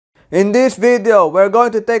In this video, we're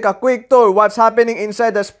going to take a quick tour what's happening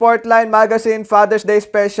inside the Sportline magazine Father's Day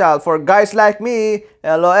special for guys like me,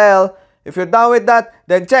 LOL. If you're down with that,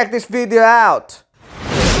 then check this video out.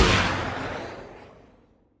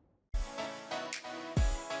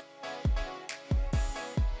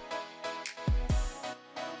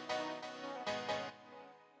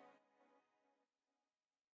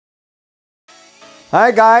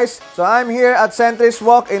 Hi guys, so I'm here at Centris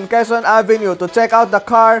Walk in Quezon Avenue to check out the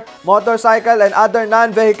car, motorcycle, and other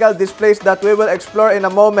non-vehicle displays that we will explore in a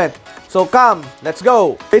moment. So come, let's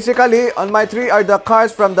go! Basically, on my tree are the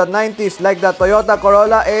cars from the 90s like the Toyota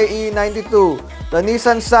Corolla AE92, the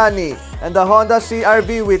Nissan Sunny, and the Honda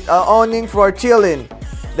CR-V with an awning for chilling.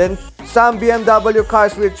 Then some BMW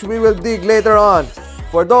cars which we will dig later on.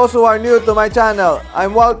 For those who are new to my channel,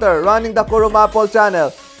 I'm Walter, running the Kurumaple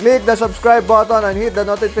channel. Click the subscribe button and hit the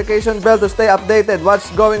notification bell to stay updated what's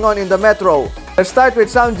going on in the metro. Let's start with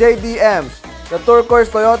some JDMs. The turquoise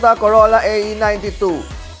Toyota Corolla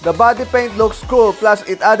AE92. The body paint looks cool, plus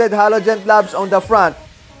it added halogen lamps on the front.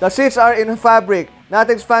 The seats are in fabric,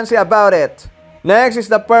 nothing's fancy about it. Next is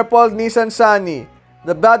the purple Nissan Sunny.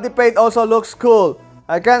 The body paint also looks cool.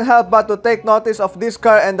 I can't help but to take notice of this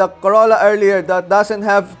car and the Corolla earlier that doesn't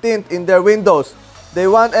have tint in their windows. They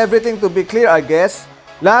want everything to be clear, I guess.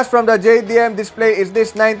 Last from the JDM display is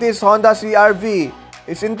this 90s Honda CR-V.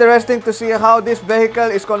 It's interesting to see how this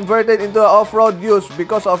vehicle is converted into off-road use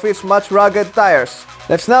because of its much rugged tires.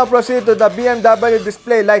 Let's now proceed to the BMW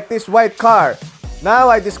display like this white car. Now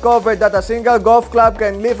I discovered that a single golf club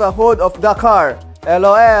can lift a hood of the car.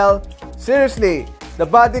 LOL. Seriously, the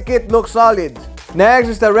body kit looks solid. Next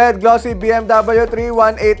is the red glossy BMW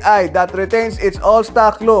 318i that retains its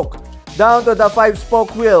all-stock look, down to the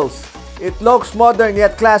 5-spoke wheels. It looks modern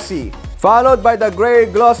yet classy. Followed by the gray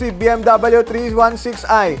glossy BMW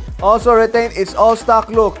 316i, also retained its all-stock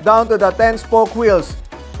look down to the 10-spoke wheels.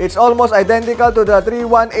 It's almost identical to the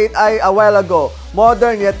 318i a while ago,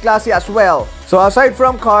 modern yet classy as well. So aside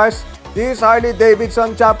from cars, these Harley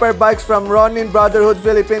Davidson chopper bikes from Ronin Brotherhood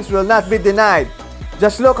Philippines will not be denied.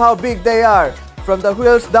 Just look how big they are, from the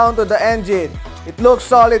wheels down to the engine. It looks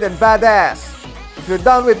solid and badass. If you're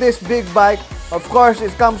down with this big bike, of course,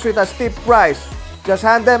 it comes with a steep price. Just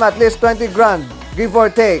hand them at least 20 grand, give or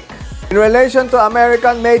take. In relation to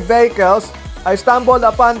American-made vehicles, I stumbled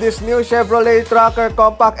upon this new Chevrolet Tracker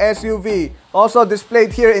compact SUV, also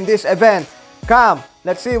displayed here in this event. Come,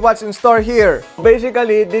 let's see what's in store here.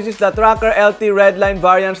 Basically, this is the Tracker LT Redline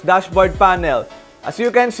variant's dashboard panel. As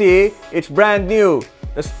you can see, it's brand new.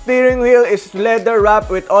 The steering wheel is leather wrapped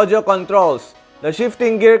with audio controls. The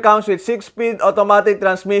shifting gear comes with 6-speed automatic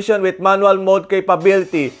transmission with manual mode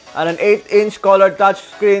capability and an 8-inch colored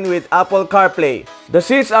touchscreen with Apple CarPlay. The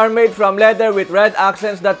seats are made from leather with red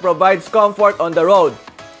accents that provides comfort on the road.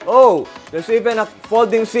 Oh, there's even a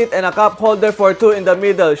folding seat and a cup holder for two in the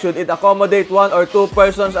middle should it accommodate 1 or 2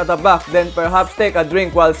 persons at the back, then perhaps take a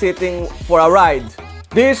drink while sitting for a ride.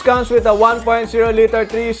 This comes with a 1.0-liter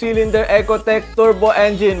 3-cylinder Ecotec turbo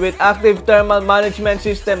engine with active thermal management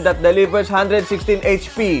system that delivers 116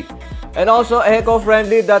 HP and also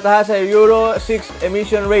eco-friendly that has a Euro 6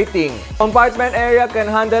 emission rating. Compartment area can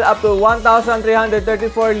handle up to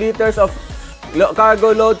 1,334 liters of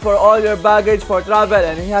cargo load for all your baggage for travel,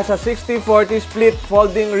 and it has a 60-40 split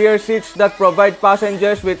folding rear seats that provide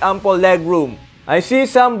passengers with ample leg room. I see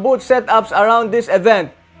some booth setups around this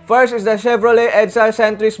event. First is the Chevrolet Edsar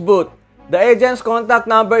Centris booth. The agent's contact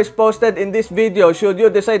number is posted in this video should you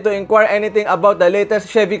decide to inquire anything about the latest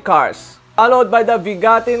Chevy cars. Followed by the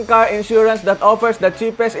Vigatin Car Insurance that offers the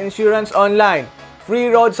cheapest insurance online, free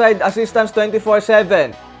roadside assistance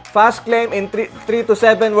 24/7, fast claim in 3 to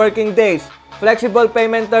 7 working days, flexible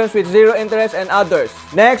payment terms with 0 interest, and others.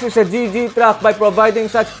 Next is a GG truck by providing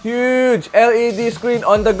such huge LED screen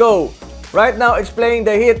on the go. Right now, it's playing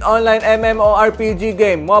the hit online MMORPG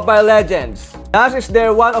game, Mobile Legends. Last is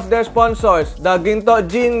one of their sponsors, the Ginto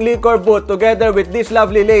Gin Liquor booth, together with these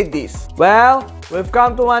lovely ladies. Well, we've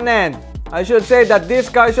come to an end. I should say that this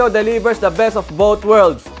car show delivers the best of both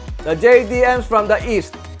worlds. The JDMs from the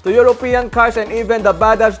East, to European cars, and even the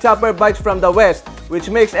badass chopper bikes from the West, which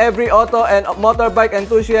makes every auto and motorbike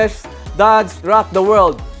enthusiast dads rock the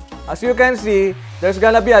world. As you can see, there's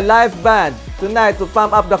gonna be a live band tonight to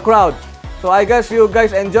pump up the crowd. So I guess you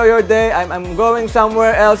guys enjoy your day. I'm going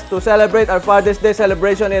somewhere else to celebrate our Father's Day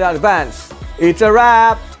celebration in advance. It's a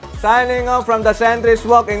wrap! Signing off from the Centris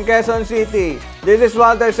Walk in Quezon City. This is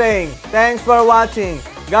Walter saying, thanks for watching.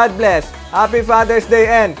 God bless. Happy Father's Day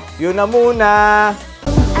and yun na muna!